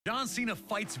John Cena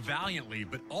fights valiantly,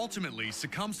 but ultimately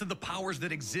succumbs to the powers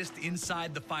that exist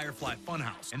inside the Firefly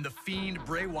Funhouse. And the Fiend,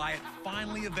 Bray Wyatt,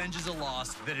 finally avenges a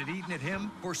loss that had eaten at him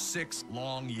for 6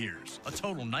 long years. A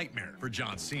total nightmare for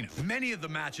John Cena. Many of the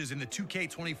matches in the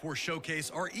 2K24 showcase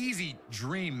are easy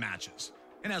dream matches.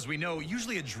 And as we know,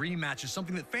 usually a dream match is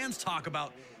something that fans talk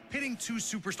about, pitting 2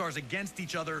 superstars against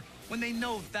each other when they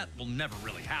know that will never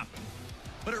really happen.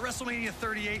 But at WrestleMania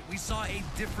 38, we saw a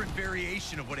different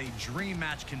variation of what a dream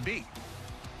match can be.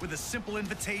 With a simple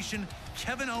invitation,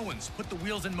 Kevin Owens put the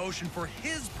wheels in motion for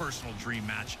his personal dream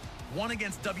match, one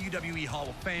against WWE Hall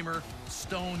of Famer,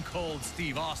 Stone Cold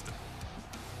Steve Austin.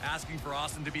 Asking for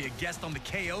Austin to be a guest on the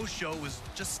KO show was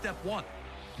just step 1.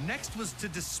 Next was to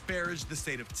disparage the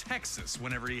state of Texas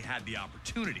whenever he had the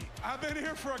opportunity. I've been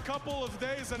here for a couple of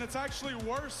days, and it's actually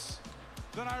worse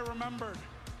than I remembered.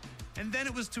 And then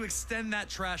it was to extend that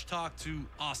trash talk to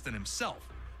Austin himself.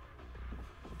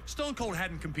 Stone Cold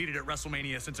hadn't competed at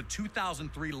WrestleMania since a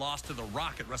 2003 loss to The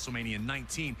Rock at WrestleMania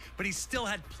 19, but he still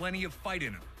had plenty of fight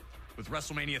in him. With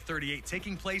WrestleMania 38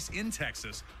 taking place in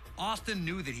Texas, Austin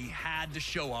knew that he had to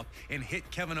show up and hit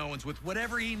Kevin Owens with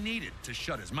whatever he needed to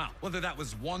shut his mouth. Whether that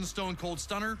was 1 Stone Cold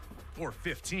Stunner or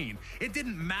 15, it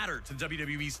didn't matter to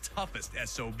WWE's toughest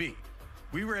SOB.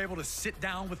 We were able to sit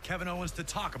down with Kevin Owens to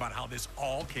talk about how this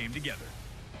all came together.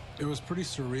 It was pretty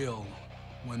surreal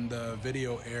when the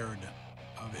video aired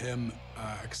of him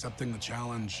accepting the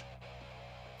challenge.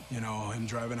 You know, him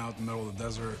driving out in the middle of the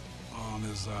desert on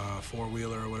his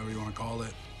four-wheeler or whatever you want to call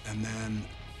it, and then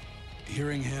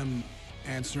hearing him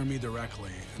answer me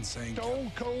directly and saying,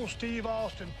 Stone Cold Steve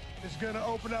Austin is going to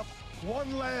open up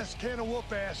one last can of whoop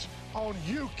ass on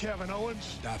you, Kevin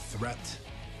Owens. That threat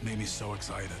made me so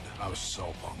excited. I was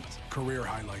so pumped. Career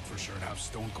highlight for sure to have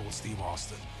Stone Cold Steve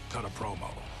Austin cut a promo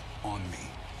on me.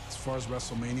 As far as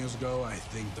WrestleManias go, I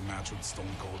think the match with Stone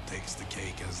Cold takes the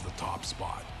cake as the top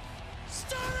spot.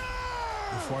 Stunner!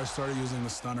 Before I started using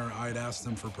the stunner, I'd asked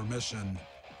him for permission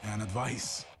and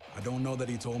advice. I don't know that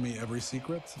he told me every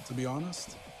secret, to be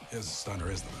honest. His stunner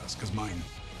is the best, because mine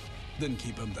didn't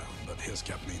keep him down, but his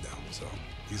kept me down, so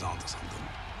he's onto something.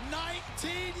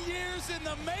 19 years in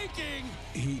the making!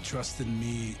 He trusted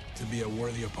me to be a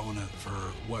worthy opponent for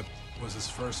what was his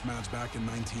first match back in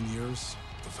 19 years.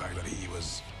 The fact that he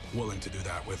was willing to do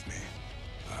that with me,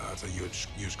 that's a huge,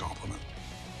 huge compliment.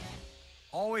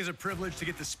 Always a privilege to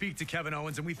get to speak to Kevin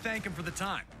Owens, and we thank him for the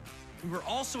time. We were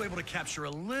also able to capture a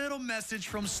little message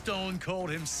from Stone Cold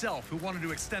himself, who wanted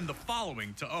to extend the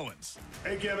following to Owens.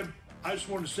 Hey, Kevin. I just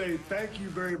want to say thank you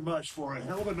very much for a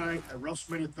hell of a night at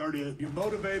WrestleMania 38. You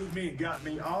motivated me and got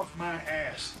me off my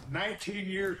ass 19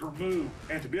 years removed.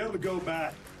 And to be able to go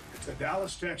back to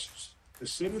Dallas, Texas, the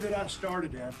city that I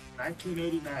started in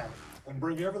 1989, and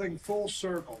bring everything full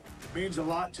circle, it means a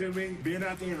lot to me. Being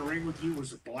out there in the ring with you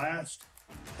was a blast.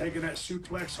 Taking that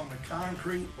suplex on the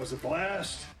concrete was a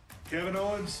blast. Kevin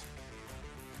Owens,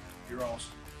 you're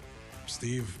awesome.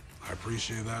 Steve, I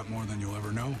appreciate that more than you'll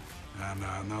ever know. And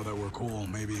now that we're cool,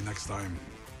 maybe next time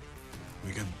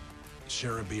we could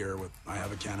share a beer with, I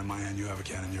have a can in my hand, you have a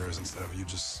can in yours, instead of you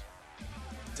just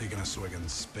taking a swig and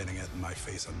spitting it in my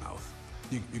face and mouth.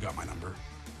 You got my number.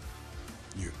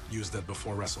 You used it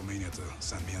before WrestleMania to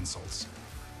send me insults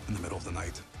in the middle of the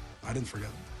night. I didn't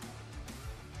forget.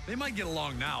 They might get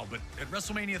along now, but at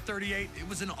WrestleMania 38, it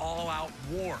was an all-out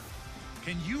war.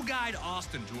 Can you guide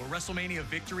Austin to a WrestleMania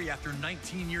victory after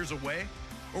 19 years away?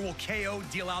 Or will KO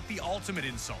deal out the ultimate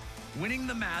insult, winning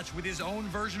the match with his own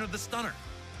version of the stunner?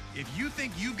 If you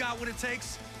think you've got what it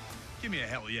takes, give me a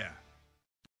hell yeah.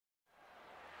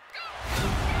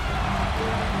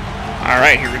 All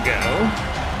right, here we go.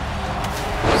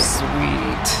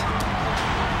 Sweet.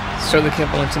 Start the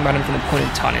camp on somebody from the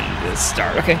opponent taunt in the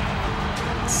start. Okay.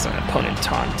 It's an opponent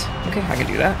taunt. Okay, I can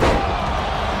do that.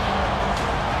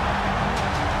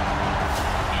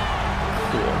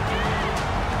 Cool.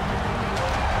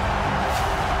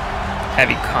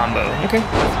 Heavy combo. Okay.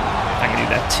 I can do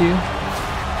that too.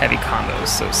 Heavy combos.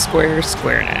 So square,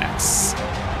 square, and X.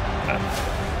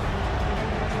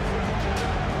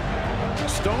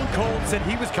 Stone Cold said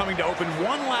he was coming to open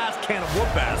one last can of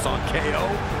whoop-ass on KO,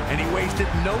 and he wasted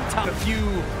no time. A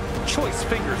few choice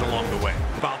fingers along the way.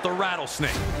 About the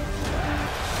rattlesnake.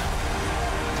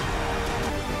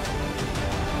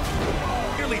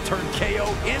 Nearly turned KO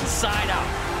inside out,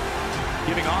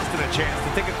 giving Austin a chance to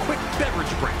take a quick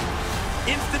beverage break.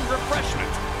 Instant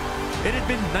refreshment. It had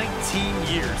been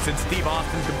 19 years since Steve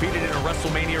Austin competed in a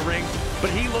WrestleMania ring, but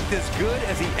he looked as good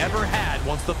as he ever had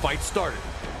once the fight started.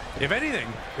 If anything,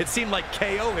 it seemed like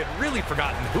KO had really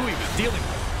forgotten who he was dealing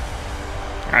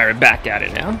with. Alright, we're back at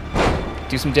it now.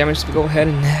 Do some damage to the go ahead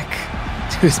and neck.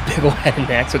 to his big ol' head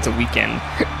next, so it's a weekend.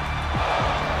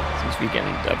 So this weekend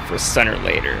up for a stunner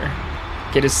later.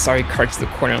 Get his sorry card to the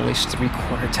corner, unleash 3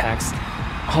 corner attacks.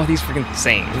 All these freaking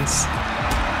things.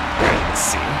 Alright, let's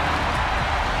see.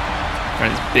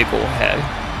 Find his big ol' head.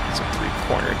 So 3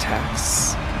 corner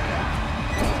attacks.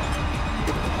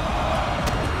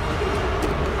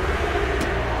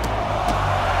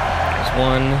 There's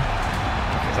one.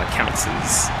 Because that counts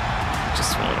as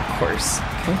just one, of course.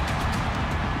 Okay.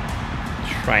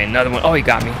 Try another one. Oh, he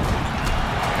got me. There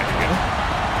we go.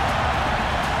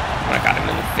 I got him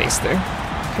in the face there.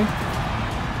 Okay.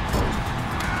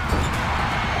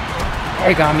 Oh,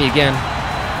 he got me again.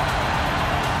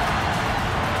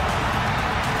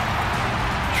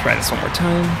 Try this one more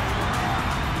time.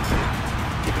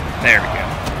 There we go.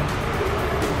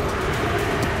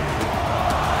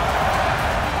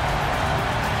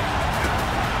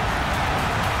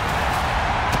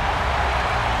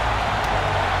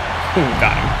 Ooh,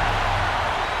 got him.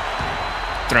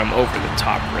 Throw him over the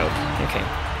top rope. Okay.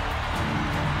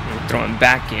 Throw him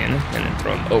back in, and then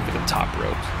throw him over the top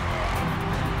rope.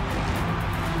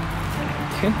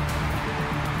 Okay.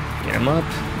 Get him up.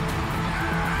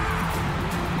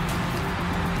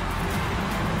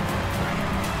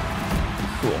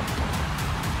 Cool.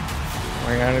 I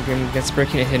gotta get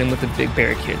Sparky to hit him with a big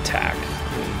barricade attack.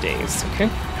 Days, okay?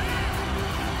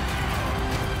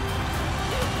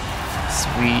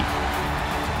 Sweet.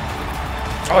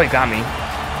 Oh, he got me.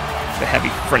 The heavy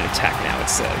front attack now, it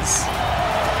says.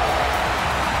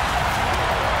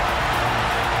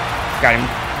 Got him.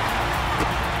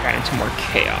 Got into more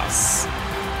chaos.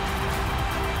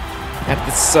 At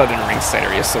the southern ringside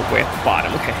area, so way at the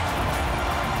bottom. Okay.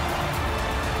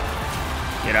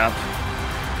 Get up.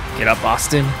 Get up,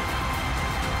 Austin.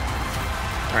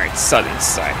 Alright, southern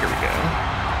side. Here we go.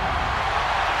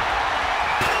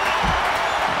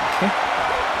 Okay.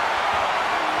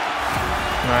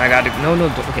 I gotta. No.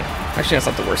 Okay. Actually, that's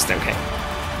not the worst thing. Okay.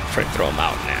 Try to throw him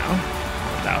out now.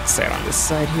 The outside on this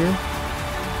side here.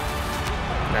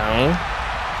 No.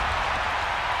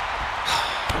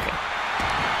 Okay.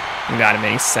 We got him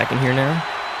any second here now.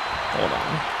 Hold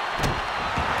on.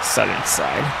 Southern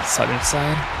side. Southern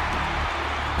side.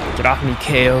 Get off me,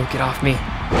 KO. Get off me.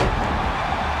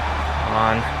 Come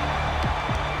on.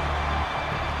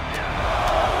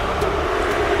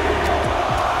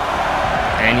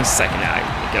 Any second now.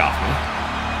 Get off me.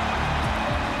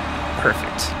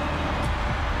 Perfect.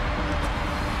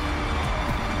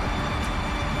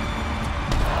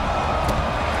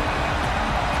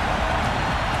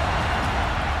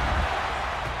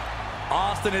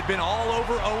 Austin had been all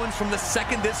over Owens from the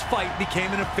second this fight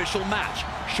became an official match,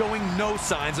 showing no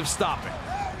signs of stopping.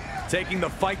 Taking the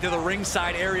fight to the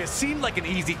ringside area seemed like an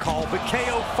easy call, but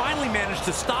KO finally managed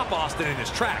to stop Austin in his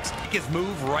tracks. His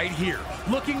move right here,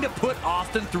 looking to put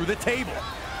Austin through the table.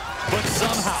 But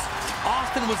somehow,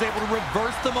 Austin was able to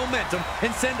reverse the momentum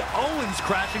and send Owens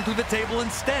crashing through the table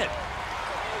instead.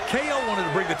 KO wanted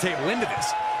to bring the table into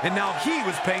this, and now he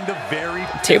was paying the very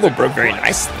table broke very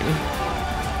nicely.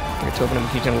 Get to open up a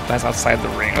huge angle pass outside the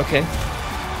ring. Okay.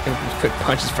 Quick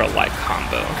punches for a light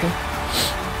combo. Okay.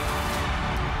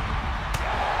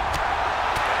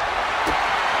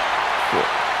 Cool.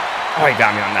 Oh, he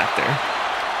got me on that there.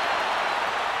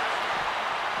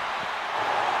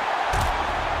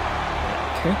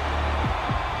 Okay.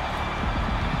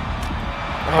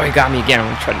 Oh, he got me again. I'm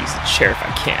gonna try to use the chair if I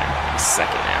can. Wait a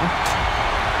second now.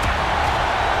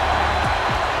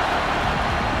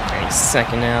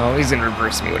 Second now. He's gonna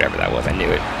reverse me, whatever that was. I knew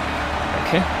it.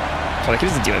 Okay. I feel like he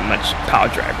doesn't do much power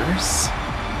drivers.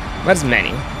 Not as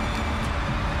many.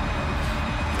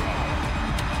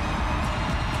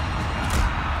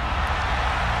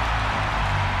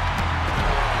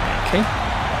 Okay.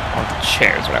 I want the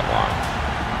chairs, what I want.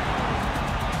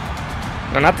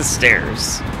 No, not the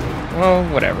stairs. Well,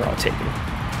 whatever, I'll take them.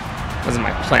 Wasn't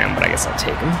my plan, but I guess I'll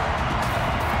take them.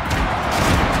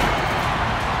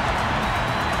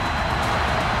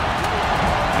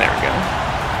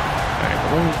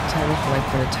 Like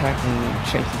for attacking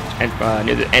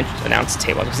near the announce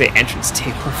table. I was gonna say entrance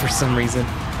table for some reason.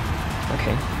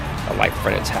 Okay, a light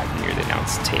front attack near the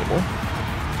announce table.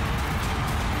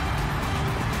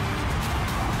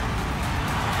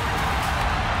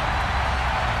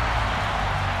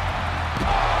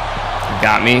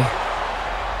 Got me.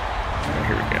 Oh,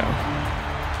 here we go.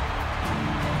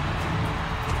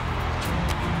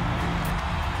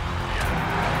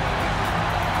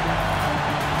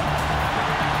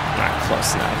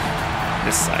 Close enough.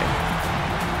 This side.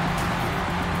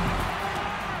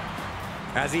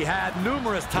 As he had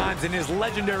numerous times in his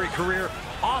legendary career,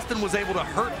 Austin was able to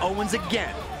hurt Owens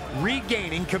again,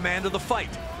 regaining command of the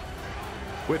fight.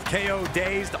 With KO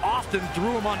dazed, Austin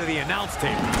threw him onto the announce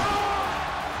table.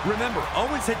 Remember,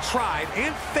 Owens had tried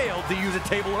and failed to use a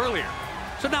table earlier,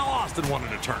 so now Austin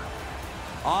wanted a turn.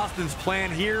 Austin's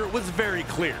plan here was very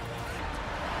clear.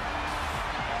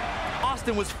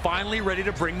 Austin was finally ready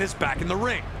to bring this back in the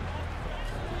ring.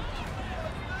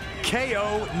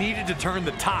 KO needed to turn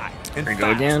the tide, and Here we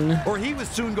go again. or he was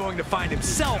soon going to find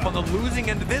himself on the losing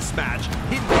end of this match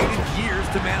he'd waited years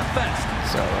to manifest.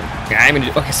 So, yeah, I'm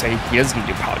gonna do, okay, so he is gonna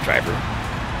do power driver.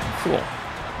 Cool.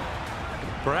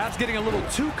 Perhaps getting a little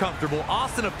too comfortable,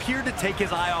 Austin appeared to take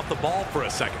his eye off the ball for a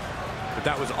second. But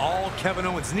that was all Kevin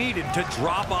Owens needed to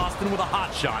drop Austin with a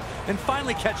hot shot and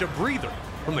finally catch a breather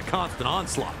from the constant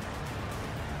onslaught.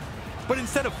 But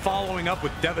instead of following up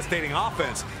with devastating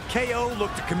offense, KO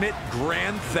looked to commit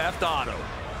Grand Theft Auto.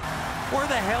 Where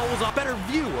the hell was a better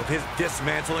view of his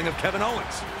dismantling of Kevin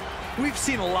Owens? We've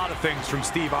seen a lot of things from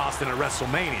Steve Austin at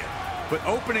WrestleMania, but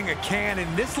opening a can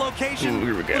in this location Ooh,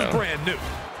 here we go. was brand new.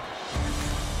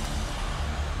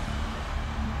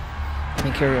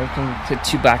 Make her to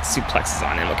 2 back suplexes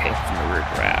on him. Okay, from the rear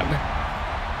grab.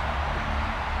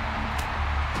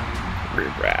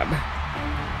 Rear grab.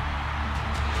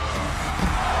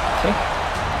 Okay.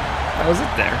 That was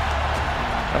it there.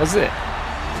 That was it.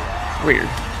 Weird.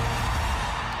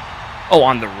 Oh,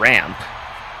 on the ramp.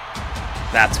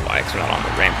 That's why, because we're not on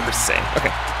the ramp per se.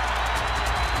 Okay.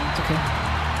 It's okay.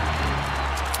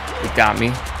 It got me.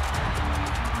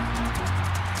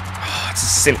 Oh,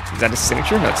 it's a is that a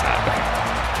signature? No, it's not. Okay.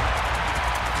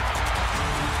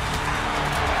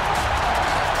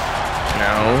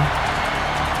 No.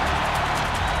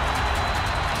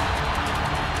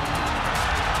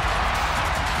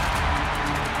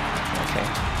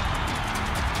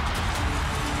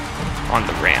 On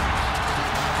the ramp.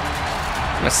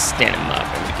 I'm gonna stand him up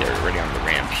and get ready on the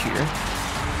ramp here.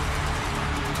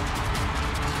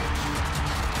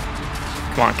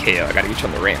 Come on, KO, I gotta get you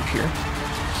on the ramp here.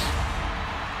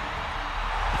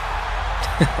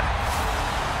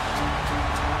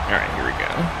 Alright, here we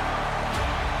go.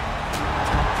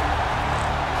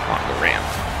 On the ramp.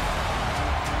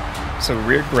 So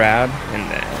rear grab and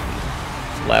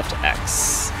then left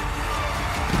X.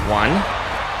 1.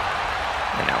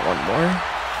 And now one more.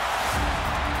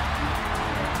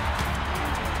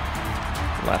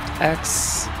 Left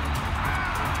X.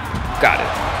 Got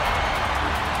it.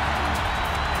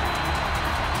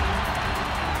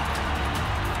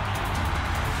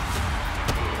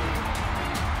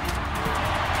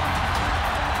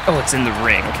 Oh, it's in the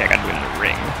ring. Okay, I gotta do it in the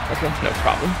ring. Okay, no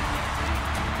problem.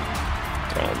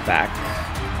 Throw it back.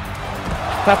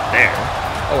 Not there.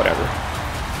 Oh, whatever.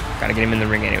 Gotta get him in the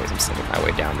ring anyways. I'm sending my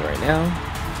way down there right now.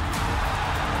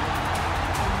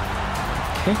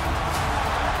 Okay.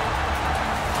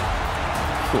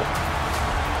 Cool.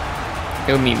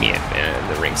 He'll meet me in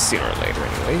the ring sooner or later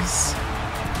anyways.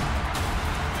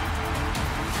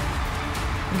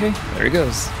 Okay, there he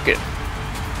goes. Good.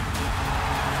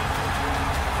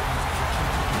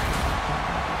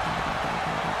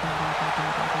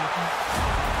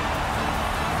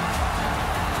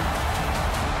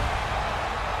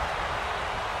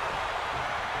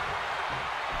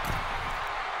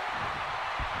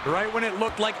 Right when it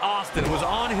looked like Austin was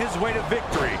on his way to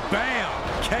victory, bam!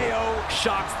 KO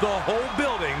shocks the whole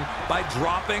building by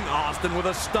dropping Austin with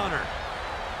a stunner.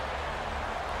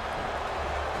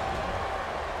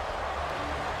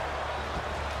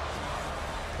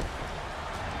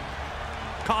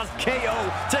 Caused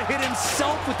KO to hit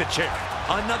himself with the chair.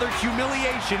 Another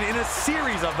humiliation in a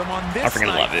series of them on this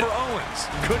night for Owens.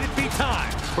 Could it be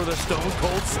time for the Stone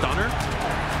Cold Stunner?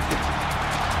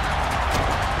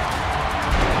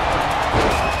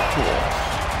 Cool.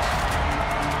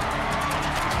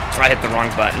 I hit the wrong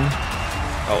button.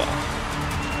 Oh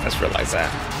well. Let's realize that.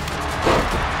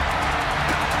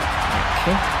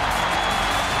 Okay.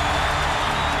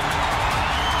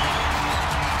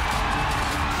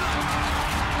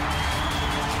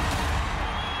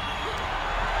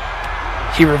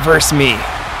 He reversed me.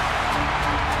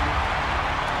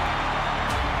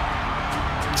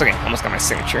 It's okay, almost got my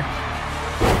signature.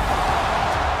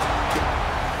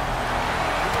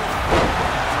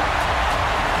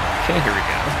 Okay, here we go.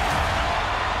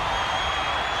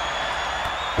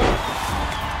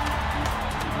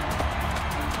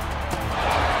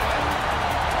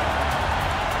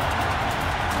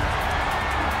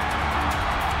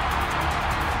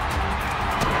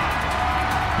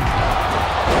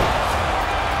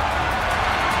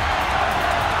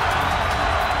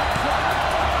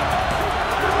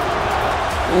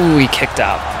 Ooh, he kicked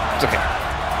out. It's okay.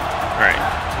 Alright.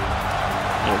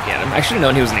 We'll get him. I should have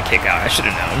known he was going to kick out. I should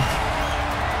have known.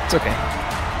 It's okay.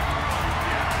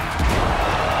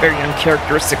 Very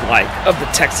uncharacteristic-like of the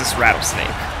Texas rattlesnake.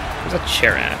 Where's that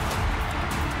chair at?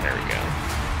 There we go.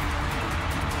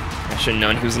 I should have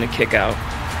known he was gonna kick out.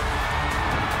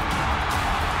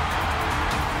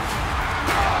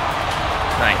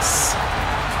 Nice.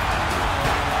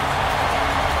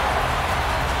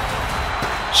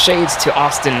 Shades to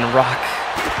Austin Rock.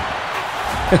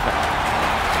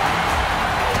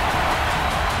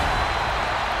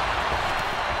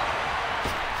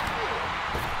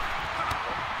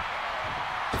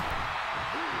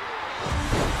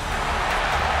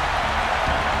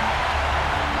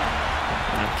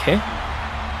 Okay.